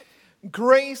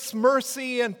Grace,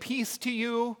 mercy, and peace to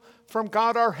you from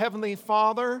God our Heavenly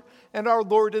Father and our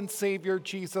Lord and Savior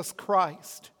Jesus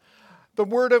Christ. The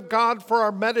word of God for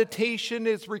our meditation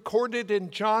is recorded in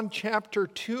John chapter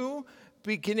 2,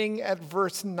 beginning at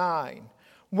verse 9.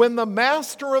 When the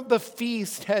master of the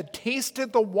feast had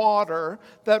tasted the water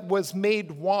that was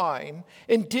made wine,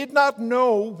 and did not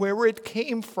know where it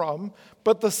came from,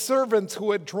 but the servants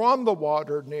who had drawn the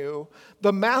water knew,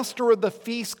 the master of the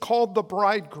feast called the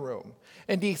bridegroom.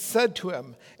 And he said to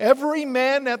him, "Every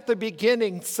man at the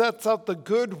beginning sets out the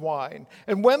good wine,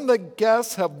 and when the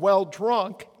guests have well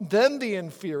drunk, then the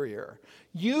inferior.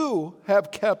 You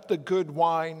have kept the good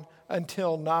wine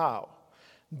until now."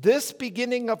 This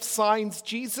beginning of signs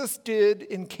Jesus did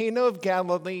in Cana of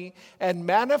Galilee and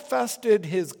manifested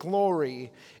his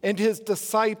glory, and his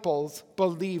disciples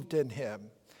believed in him.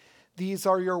 These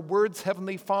are your words,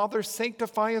 Heavenly Father.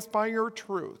 Sanctify us by your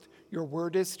truth. Your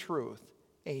word is truth.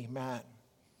 Amen.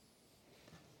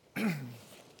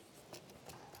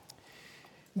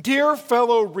 Dear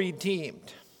fellow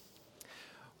redeemed,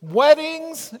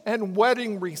 weddings and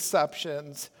wedding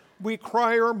receptions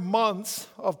require months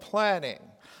of planning.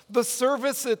 The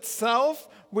service itself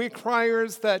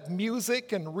requires that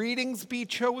music and readings be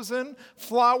chosen,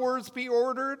 flowers be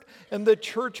ordered, and the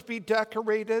church be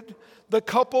decorated. The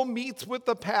couple meets with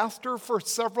the pastor for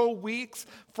several weeks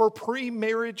for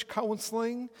pre-marriage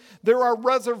counseling. There are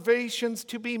reservations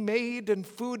to be made and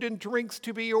food and drinks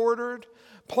to be ordered.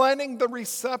 Planning the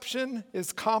reception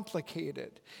is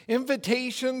complicated.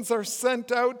 Invitations are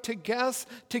sent out to guests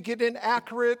to get an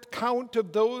accurate count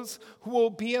of those who will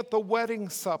be at the wedding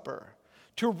supper.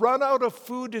 To run out of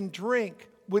food and drink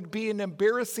would be an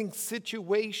embarrassing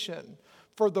situation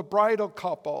for the bridal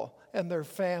couple and their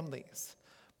families.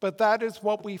 But that is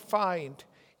what we find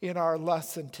in our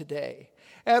lesson today.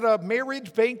 At a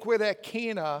marriage banquet at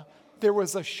Cana, there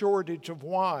was a shortage of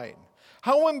wine.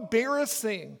 How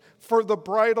embarrassing for the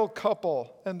bridal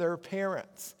couple and their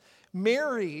parents.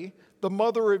 Mary, the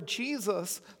mother of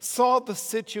Jesus, saw the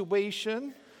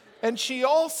situation, and she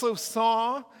also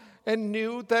saw and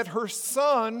knew that her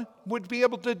son would be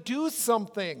able to do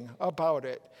something about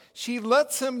it. She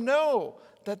lets him know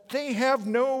that they have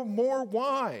no more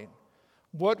wine.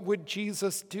 What would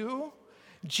Jesus do?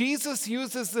 Jesus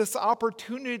uses this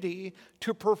opportunity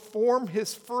to perform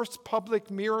his first public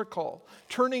miracle,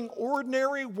 turning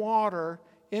ordinary water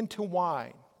into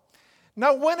wine.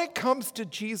 Now, when it comes to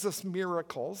Jesus'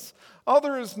 miracles,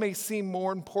 others may seem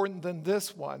more important than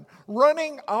this one.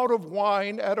 Running out of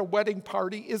wine at a wedding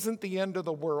party isn't the end of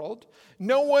the world.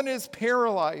 No one is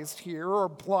paralyzed here, or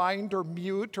blind, or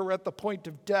mute, or at the point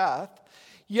of death.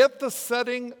 Yet the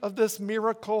setting of this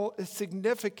miracle is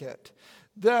significant.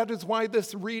 That is why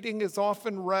this reading is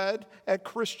often read at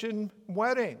Christian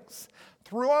weddings.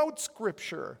 Throughout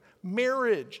Scripture,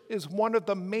 marriage is one of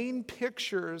the main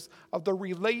pictures of the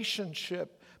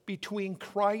relationship between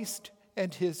Christ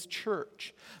and his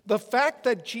church. The fact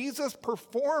that Jesus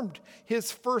performed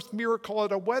his first miracle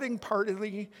at a wedding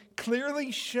party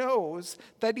clearly shows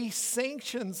that he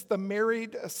sanctions the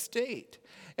married estate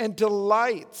and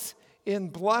delights in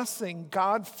blessing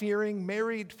God-fearing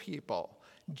married people.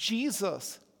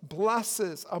 Jesus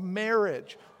blesses a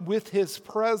marriage with his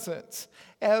presence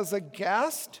as a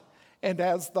guest and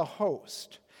as the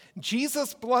host.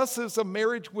 Jesus blesses a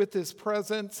marriage with his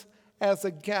presence as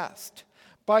a guest.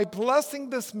 By blessing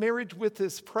this marriage with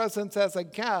his presence as a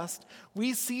guest,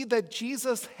 we see that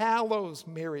Jesus hallows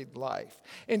married life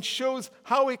and shows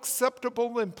how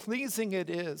acceptable and pleasing it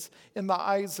is in the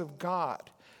eyes of God.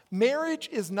 Marriage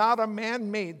is not a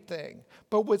man-made thing,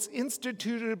 but was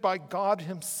instituted by God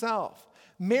himself.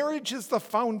 Marriage is the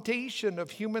foundation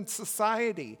of human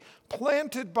society,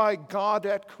 planted by God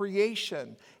at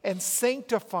creation and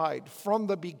sanctified from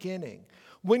the beginning.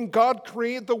 When God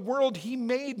created the world, he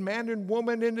made man and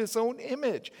woman in his own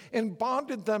image and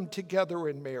bonded them together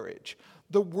in marriage.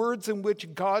 The words in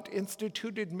which God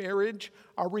instituted marriage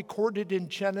are recorded in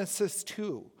Genesis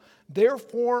 2.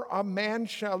 Therefore, a man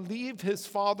shall leave his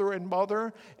father and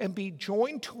mother and be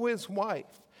joined to his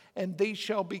wife, and they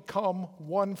shall become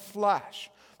one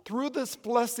flesh. Through this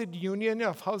blessed union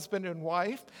of husband and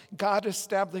wife, God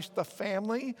established the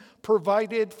family,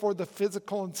 provided for the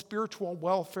physical and spiritual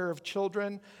welfare of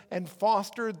children, and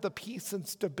fostered the peace and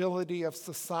stability of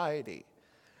society.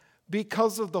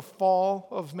 Because of the fall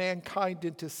of mankind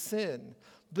into sin,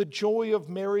 the joy of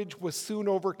marriage was soon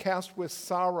overcast with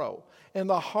sorrow, and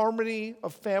the harmony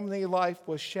of family life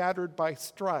was shattered by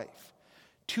strife.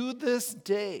 To this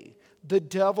day, the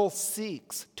devil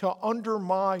seeks to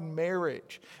undermine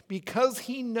marriage because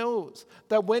he knows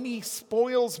that when he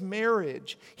spoils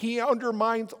marriage, he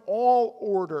undermines all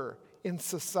order in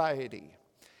society.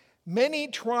 Many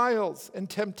trials and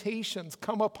temptations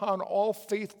come upon all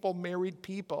faithful married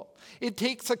people. It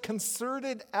takes a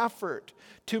concerted effort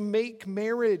to make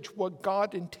marriage what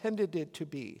God intended it to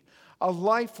be, a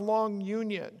lifelong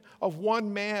union of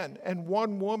one man and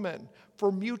one woman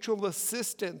for mutual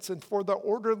assistance and for the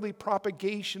orderly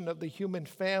propagation of the human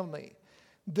family.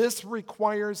 This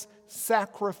requires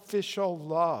sacrificial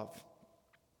love.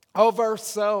 Of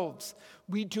ourselves,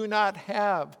 we do not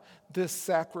have this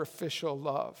sacrificial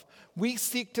love. We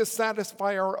seek to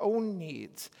satisfy our own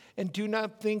needs and do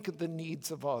not think of the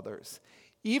needs of others.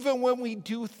 Even when we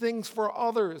do things for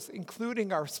others,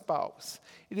 including our spouse,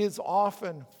 it is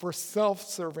often for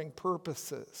self-serving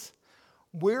purposes.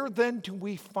 Where then do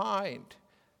we find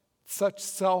such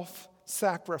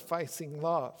self-sacrificing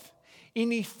love?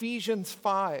 In Ephesians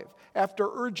 5, after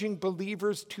urging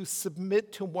believers to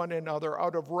submit to one another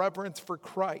out of reverence for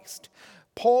Christ,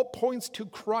 Paul points to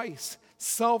Christ's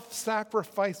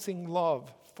self-sacrificing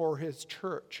love for his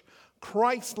church.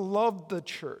 Christ loved the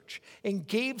church and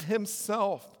gave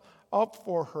himself up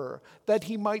for her, that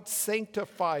he might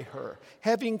sanctify her,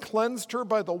 having cleansed her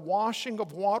by the washing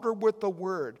of water with the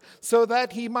word, so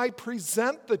that he might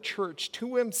present the church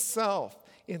to himself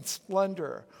in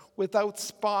splendor, without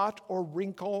spot or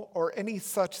wrinkle or any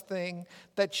such thing,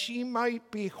 that she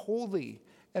might be holy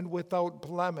and without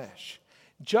blemish.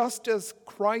 Just as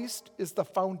Christ is the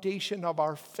foundation of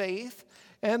our faith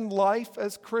and life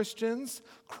as Christians,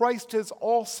 Christ is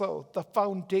also the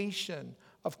foundation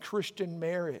of Christian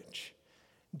marriage.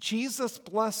 Jesus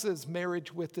blesses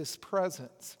marriage with his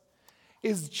presence.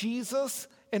 Is Jesus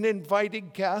an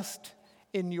invited guest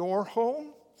in your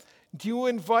home? Do you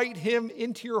invite him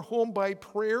into your home by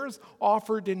prayers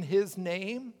offered in his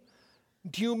name?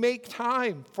 Do you make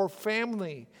time for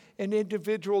family and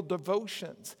individual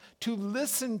devotions to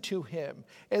listen to him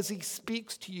as he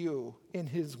speaks to you in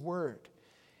his word?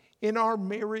 In our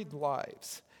married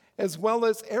lives, as well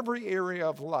as every area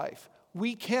of life,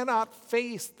 we cannot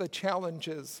face the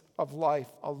challenges of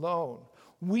life alone.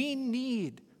 We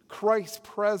need Christ's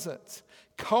presence,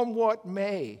 come what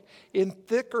may, in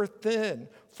thick or thin,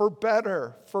 for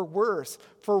better, for worse,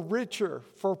 for richer,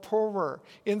 for poorer,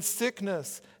 in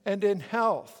sickness and in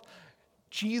health.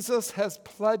 Jesus has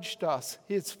pledged us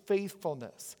his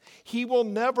faithfulness. He will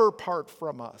never part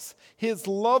from us. His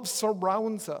love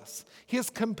surrounds us. His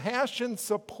compassion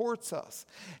supports us.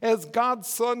 As God's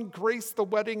Son graced the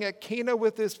wedding at Cana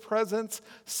with his presence,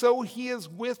 so he is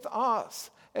with us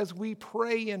as we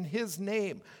pray in his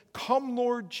name. Come,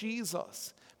 Lord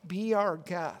Jesus, be our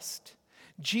guest.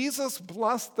 Jesus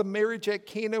blessed the marriage at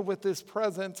Cana with his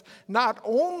presence, not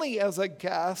only as a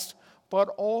guest, but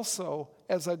also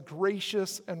as a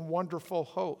gracious and wonderful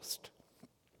host.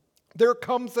 There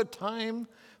comes a time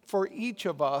for each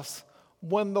of us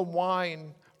when the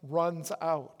wine runs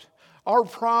out. Our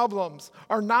problems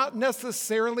are not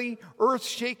necessarily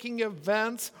earth-shaking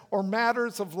events or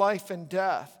matters of life and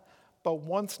death, but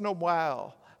once in a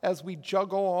while, as we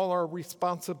juggle all our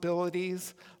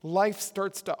responsibilities, life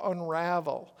starts to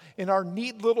unravel, and our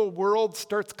neat little world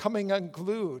starts coming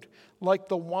unglued, like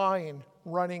the wine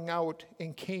running out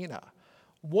in Cana.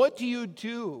 What do you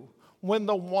do when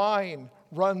the wine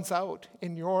runs out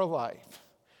in your life?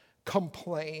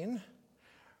 Complain?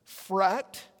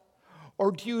 Fret?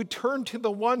 Or do you turn to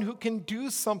the one who can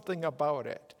do something about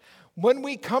it? When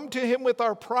we come to him with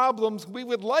our problems, we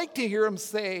would like to hear him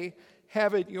say,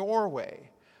 "Have it your way."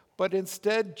 But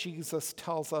instead, Jesus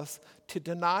tells us to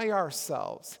deny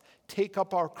ourselves, take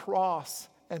up our cross,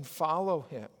 and follow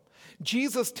him.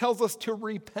 Jesus tells us to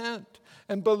repent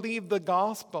and believe the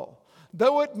gospel.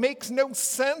 Though it makes no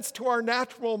sense to our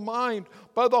natural mind,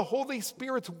 by the Holy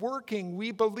Spirit's working,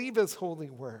 we believe his holy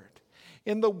word.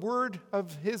 In the word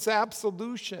of his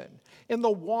absolution, in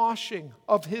the washing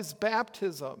of his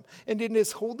baptism, and in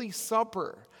his holy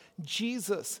supper,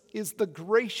 Jesus is the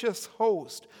gracious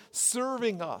host,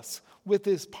 serving us with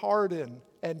his pardon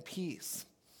and peace.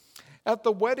 At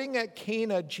the wedding at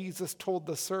Cana, Jesus told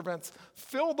the servants,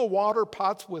 "Fill the water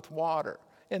pots with water,"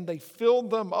 and they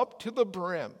filled them up to the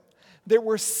brim. There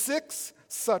were 6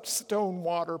 such stone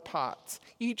water pots,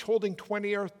 each holding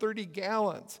 20 or 30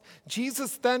 gallons.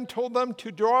 Jesus then told them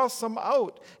to draw some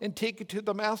out and take it to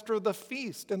the master of the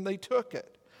feast, and they took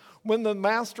it. When the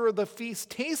master of the feast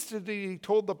tasted it, he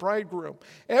told the bridegroom,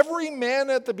 "Every man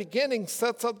at the beginning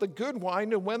sets out the good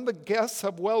wine, and when the guests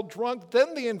have well drunk,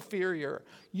 then the inferior.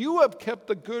 You have kept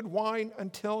the good wine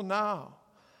until now."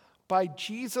 By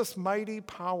Jesus' mighty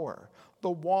power,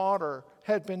 the water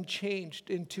had been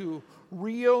changed into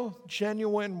real,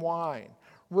 genuine wine.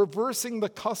 Reversing the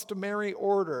customary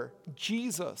order,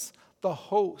 Jesus, the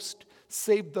host,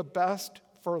 saved the best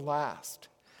for last.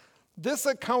 This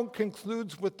account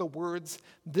concludes with the words,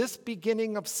 "This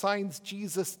beginning of signs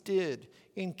Jesus did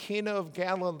in Cana of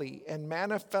Galilee and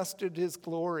manifested his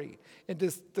glory, and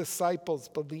his disciples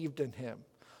believed in him."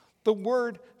 The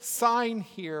word sign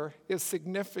here is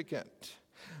significant.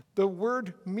 The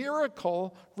word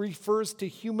miracle refers to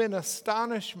human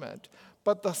astonishment,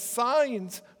 but the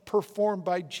signs performed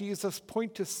by Jesus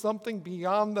point to something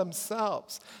beyond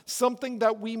themselves, something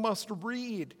that we must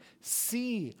read,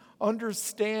 see,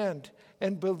 understand,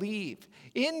 and believe.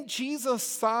 In Jesus'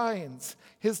 signs,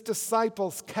 his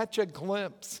disciples catch a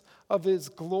glimpse of his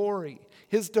glory,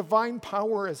 his divine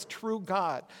power as true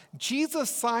God. Jesus'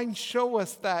 signs show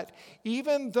us that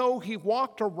even though he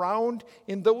walked around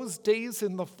in those days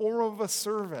in the form of a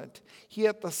servant, he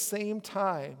at the same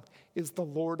time is the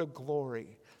Lord of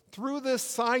glory. Through this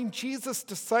sign, Jesus'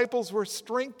 disciples were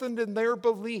strengthened in their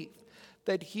belief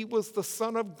that he was the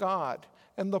Son of God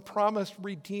and the promised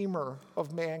Redeemer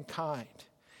of mankind.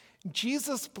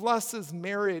 Jesus blesses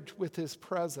marriage with his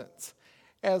presence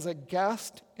as a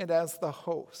guest and as the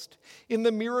host. In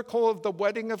the miracle of the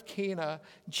wedding of Cana,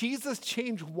 Jesus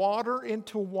changed water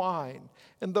into wine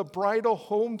and the bridal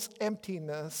home's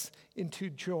emptiness into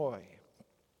joy.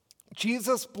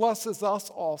 Jesus blesses us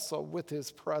also with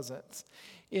his presence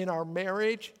in our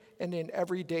marriage and in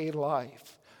everyday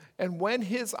life. And when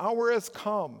his hour has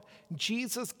come,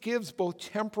 Jesus gives both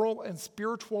temporal and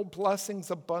spiritual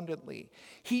blessings abundantly.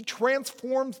 He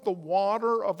transforms the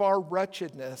water of our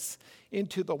wretchedness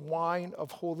into the wine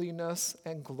of holiness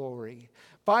and glory.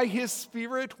 By his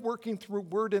Spirit working through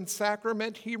word and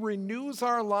sacrament, he renews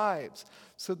our lives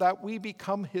so that we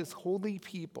become his holy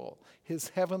people, his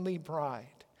heavenly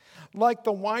bride. Like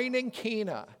the wine in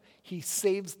Cana, he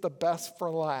saves the best for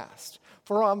last.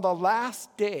 For on the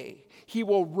last day, he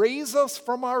will raise us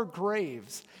from our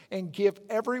graves and give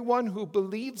everyone who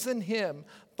believes in him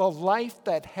the life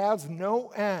that has no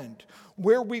end,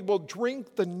 where we will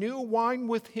drink the new wine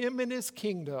with him in his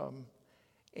kingdom.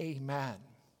 Amen.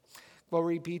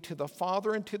 Glory be to the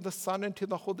Father, and to the Son, and to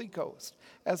the Holy Ghost,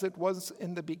 as it was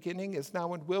in the beginning, is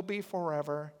now, and will be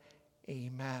forever.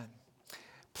 Amen.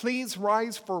 Please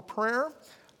rise for prayer.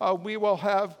 We will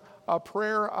have a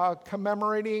prayer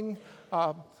commemorating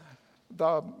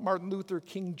the Martin Luther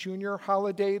King Jr.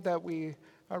 holiday that we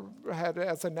had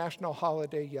as a national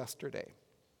holiday yesterday.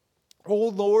 O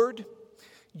Lord,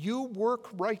 you work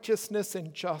righteousness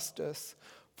and justice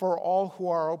for all who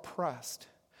are oppressed.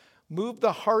 Move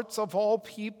the hearts of all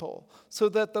people so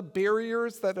that the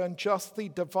barriers that unjustly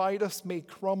divide us may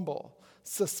crumble,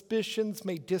 suspicions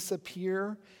may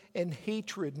disappear, and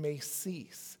hatred may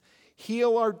cease.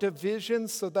 Heal our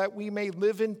divisions so that we may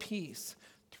live in peace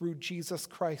through Jesus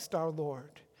Christ our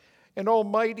Lord. And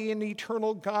Almighty and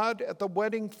eternal God, at the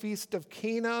wedding feast of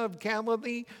Cana of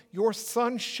Galilee, your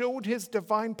Son showed his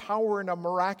divine power in a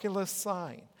miraculous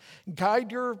sign.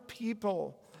 Guide your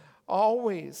people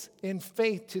always in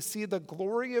faith to see the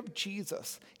glory of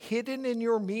Jesus hidden in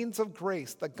your means of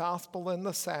grace, the gospel and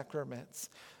the sacraments.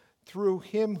 Through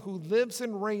him who lives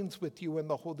and reigns with you in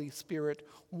the Holy Spirit,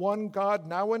 one God,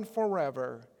 now and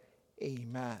forever.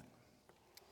 Amen.